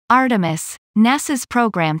Artemis, NASA's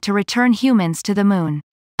program to return humans to the Moon.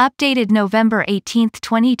 Updated November 18,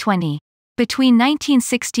 2020. Between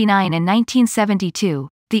 1969 and 1972,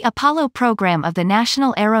 the Apollo program of the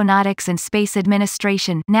National Aeronautics and Space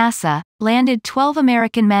Administration (NASA) landed 12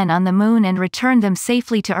 American men on the Moon and returned them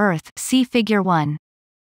safely to Earth. See Figure 1.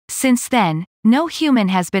 Since then, no human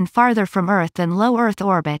has been farther from Earth than low Earth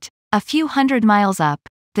orbit, a few hundred miles up.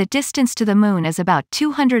 The distance to the Moon is about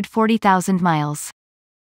 240,000 miles.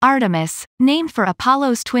 Artemis, named for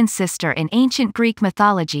Apollo's twin sister in ancient Greek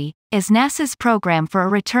mythology, is NASA's program for a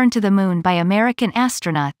return to the Moon by American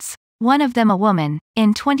astronauts, one of them a woman,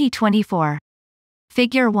 in 2024.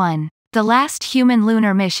 Figure 1. The last human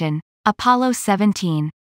lunar mission, Apollo 17.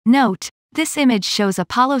 Note, this image shows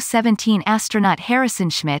Apollo 17 astronaut Harrison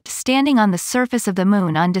Schmitt standing on the surface of the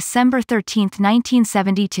Moon on December 13,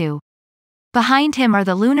 1972. Behind him are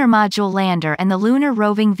the Lunar Module lander and the Lunar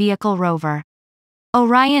Roving Vehicle rover.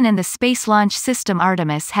 Orion and the Space Launch System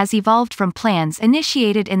Artemis has evolved from plans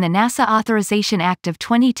initiated in the NASA Authorization Act of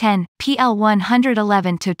 2010, PL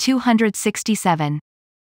 111-267.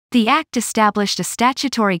 The Act established a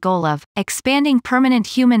statutory goal of expanding permanent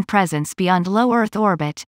human presence beyond low Earth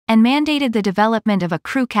orbit, and mandated the development of a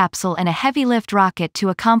crew capsule and a heavy-lift rocket to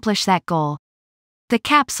accomplish that goal. The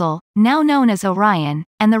capsule, now known as Orion,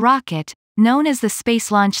 and the rocket, known as the Space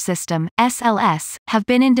Launch System (SLS), have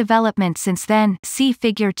been in development since then. See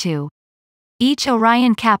Figure 2. Each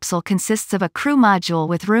Orion capsule consists of a crew module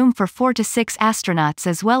with room for 4 to 6 astronauts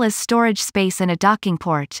as well as storage space and a docking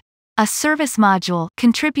port. A service module,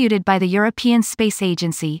 contributed by the European Space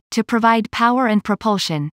Agency, to provide power and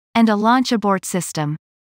propulsion, and a launch abort system.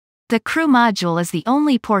 The crew module is the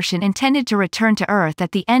only portion intended to return to Earth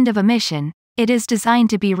at the end of a mission. It is designed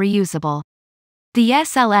to be reusable. The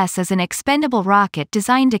SLS is an expendable rocket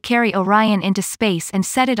designed to carry Orion into space and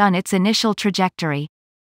set it on its initial trajectory.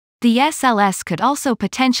 The SLS could also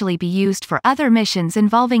potentially be used for other missions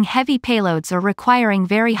involving heavy payloads or requiring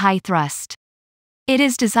very high thrust. It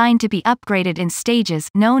is designed to be upgraded in stages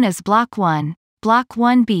known as Block 1, Block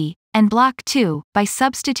 1B, and Block 2, by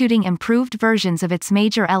substituting improved versions of its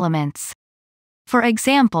major elements. For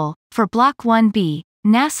example, for Block 1B,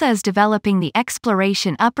 NASA is developing the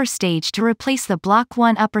Exploration Upper Stage to replace the Block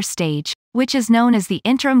 1 Upper Stage, which is known as the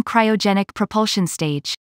Interim Cryogenic Propulsion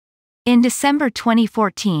Stage. In December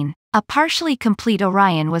 2014, a partially complete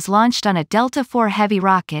Orion was launched on a Delta IV Heavy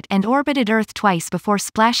rocket and orbited Earth twice before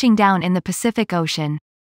splashing down in the Pacific Ocean.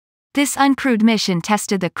 This uncrewed mission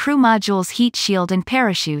tested the crew module's heat shield and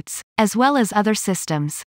parachutes, as well as other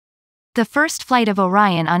systems. The first flight of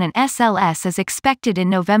Orion on an SLS is expected in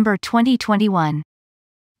November 2021.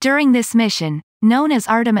 During this mission, known as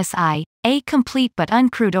Artemis I, a complete but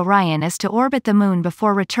uncrewed Orion is to orbit the Moon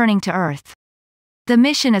before returning to Earth. The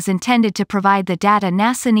mission is intended to provide the data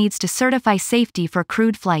NASA needs to certify safety for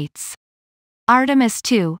crewed flights. Artemis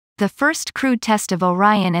II, the first crewed test of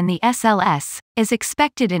Orion and the SLS, is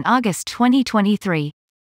expected in August 2023.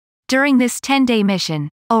 During this 10-day mission,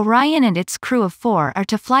 Orion and its crew of 4 are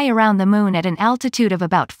to fly around the Moon at an altitude of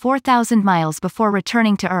about 4,000 miles before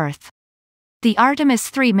returning to Earth. The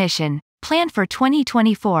Artemis III mission, planned for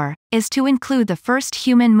 2024, is to include the first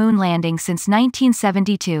human moon landing since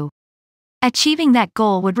 1972. Achieving that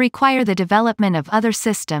goal would require the development of other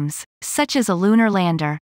systems, such as a lunar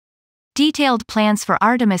lander. Detailed plans for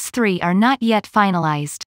Artemis III are not yet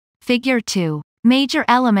finalized. Figure 2. Major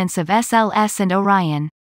elements of SLS and Orion.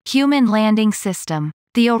 Human landing system.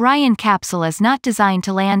 The Orion capsule is not designed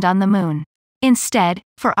to land on the Moon. Instead,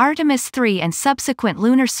 for Artemis III and subsequent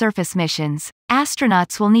lunar surface missions,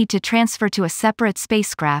 astronauts will need to transfer to a separate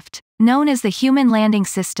spacecraft, known as the Human Landing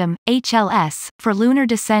System (HLS), for lunar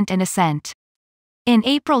descent and ascent. In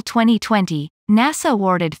April 2020, NASA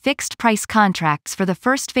awarded fixed-price contracts for the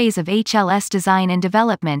first phase of HLS design and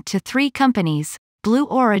development to 3 companies: Blue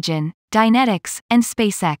Origin, Dynetics, and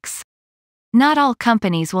SpaceX. Not all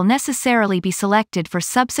companies will necessarily be selected for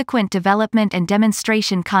subsequent development and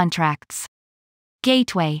demonstration contracts.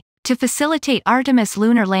 Gateway. To facilitate Artemis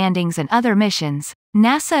lunar landings and other missions,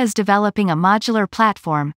 NASA is developing a modular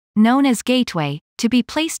platform, known as Gateway, to be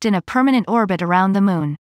placed in a permanent orbit around the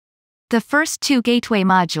Moon. The first 2 Gateway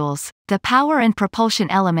modules, the Power and Propulsion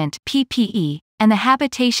Element (PPE), and the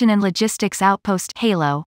Habitation and Logistics Outpost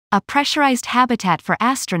 (HALO), a pressurized habitat for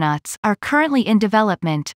astronauts, are currently in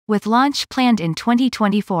development, with launch planned in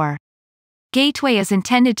 2024. Gateway is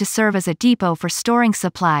intended to serve as a depot for storing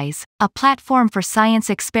supplies, a platform for science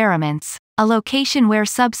experiments, a location where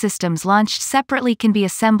subsystems launched separately can be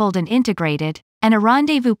assembled and integrated, and a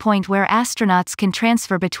rendezvous point where astronauts can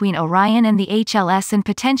transfer between Orion and the HLS and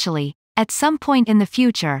potentially, at some point in the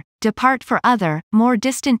future, depart for other, more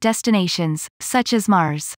distant destinations, such as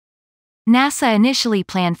Mars. NASA initially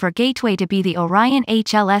planned for Gateway to be the Orion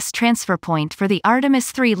HLS transfer point for the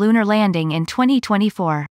Artemis 3 lunar landing in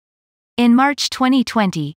 2024. In March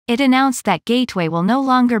 2020, it announced that Gateway will no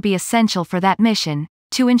longer be essential for that mission,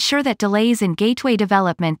 to ensure that delays in Gateway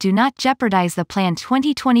development do not jeopardize the planned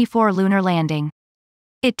 2024 lunar landing.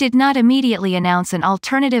 It did not immediately announce an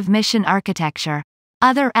alternative mission architecture.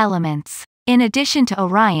 Other elements. In addition to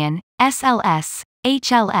Orion, SLS,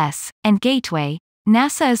 HLS, and Gateway,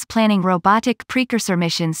 NASA is planning robotic precursor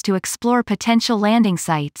missions to explore potential landing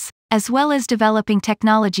sites, as well as developing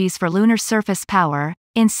technologies for lunar surface power,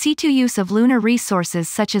 in situ use of lunar resources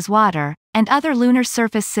such as water, and other lunar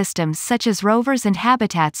surface systems such as rovers and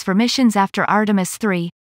habitats for missions after Artemis 3.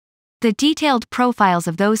 The detailed profiles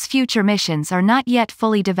of those future missions are not yet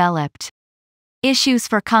fully developed. Issues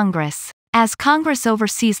for Congress. As Congress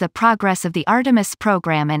oversees the progress of the Artemis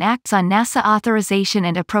program and acts on NASA authorization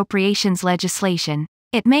and appropriations legislation,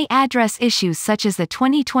 it may address issues such as the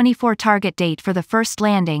 2024 target date for the first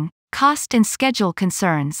landing, cost and schedule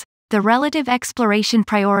concerns, the relative exploration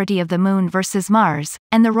priority of the Moon versus Mars,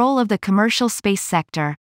 and the role of the commercial space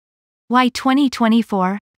sector. Why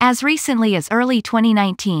 2024? As recently as early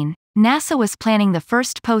 2019, NASA was planning the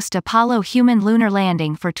first post-Apollo human lunar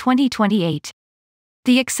landing for 2028.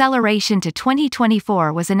 The acceleration to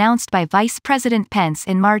 2024 was announced by Vice President Pence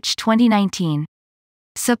in March 2019.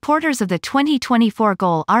 Supporters of the 2024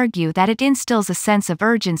 goal argue that it instills a sense of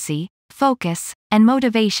urgency, focus, and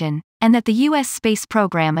motivation, and that the U.S. space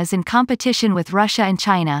program is in competition with Russia and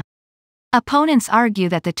China. Opponents argue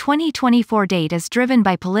that the 2024 date is driven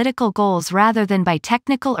by political goals rather than by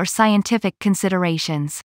technical or scientific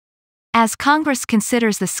considerations. As Congress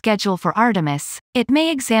considers the schedule for Artemis, it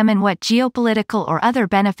may examine what geopolitical or other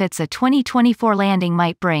benefits a 2024 landing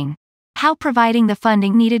might bring. How providing the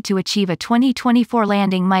funding needed to achieve a 2024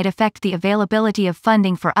 landing might affect the availability of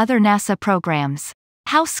funding for other NASA programs.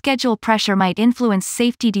 How schedule pressure might influence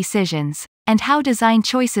safety decisions, and how design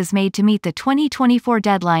choices made to meet the 2024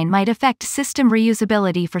 deadline might affect system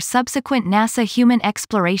reusability for subsequent NASA human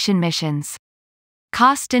exploration missions.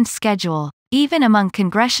 Cost and schedule. Even among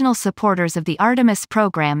congressional supporters of the Artemis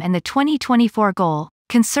program and the 2024 goal,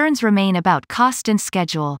 concerns remain about cost and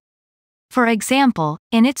schedule. For example,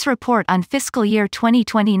 in its report on fiscal year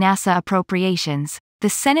 2020 NASA appropriations, the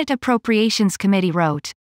Senate Appropriations Committee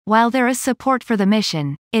wrote, "While there is support for the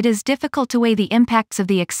mission, it is difficult to weigh the impacts of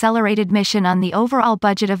the accelerated mission on the overall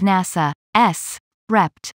budget of NASA."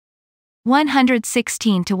 Rept.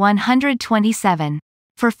 116 to 127.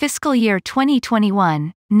 For fiscal year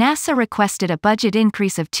 2021, NASA requested a budget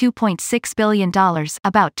increase of $2.6 billion,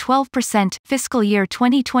 about 12%. Fiscal year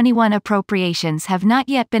 2021 appropriations have not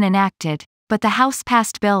yet been enacted, but the House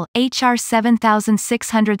passed Bill H.R.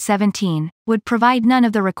 7617 would provide none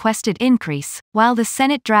of the requested increase, while the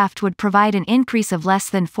Senate draft would provide an increase of less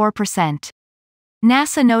than 4%.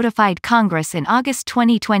 NASA notified Congress in August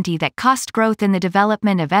 2020 that cost growth in the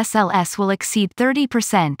development of SLS will exceed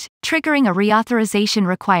 30%, triggering a reauthorization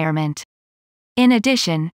requirement. In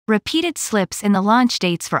addition, repeated slips in the launch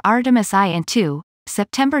dates for Artemis I and II,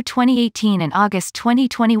 September 2018 and August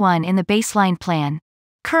 2021 in the baseline plan,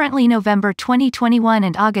 currently November 2021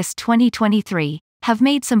 and August 2023, have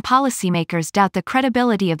made some policymakers doubt the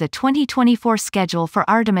credibility of the 2024 schedule for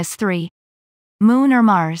Artemis III. Moon or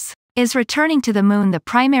Mars? Is returning to the Moon the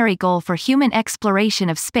primary goal for human exploration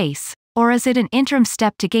of space, or is it an interim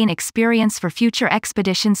step to gain experience for future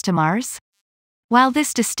expeditions to Mars? While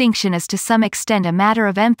this distinction is to some extent a matter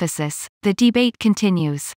of emphasis, the debate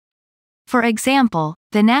continues. For example,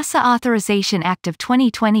 the NASA Authorization Act of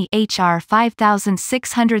 2020 H.R.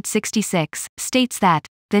 5666 states that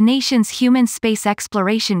the nation's human space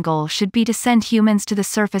exploration goal should be to send humans to the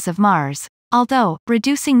surface of Mars, although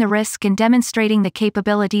reducing the risk and demonstrating the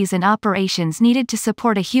capabilities and operations needed to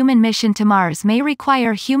support a human mission to Mars may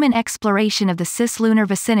require human exploration of the cislunar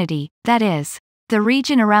vicinity, that is, the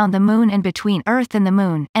region around the Moon and between Earth and the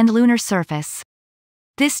Moon and lunar surface.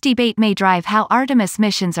 This debate may drive how Artemis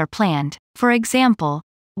missions are planned, for example,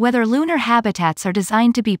 whether lunar habitats are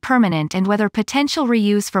designed to be permanent and whether potential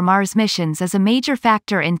reuse for Mars missions is a major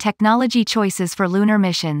factor in technology choices for lunar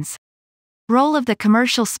missions. Role of the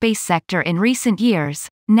commercial space sector. In recent years,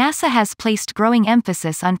 NASA has placed growing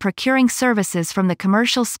emphasis on procuring services from the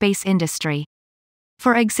commercial space industry.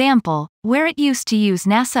 For example, where it used to use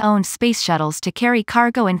NASA-owned space shuttles to carry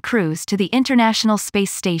cargo and crews to the International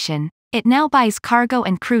Space Station, it now buys cargo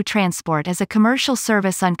and crew transport as a commercial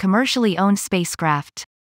service on commercially owned spacecraft.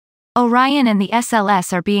 Orion and the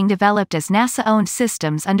SLS are being developed as NASA-owned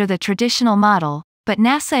systems under the traditional model, but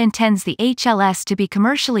NASA intends the HLS to be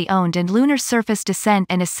commercially owned and lunar surface descent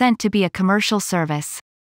and ascent to be a commercial service.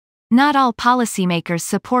 Not all policymakers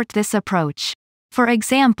support this approach. For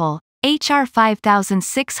example, H.R.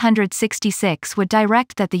 5666 would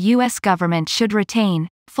direct that the U.S. government should retain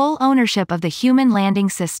full ownership of the human landing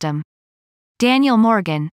system. Daniel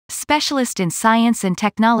Morgan, specialist in science and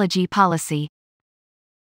technology policy.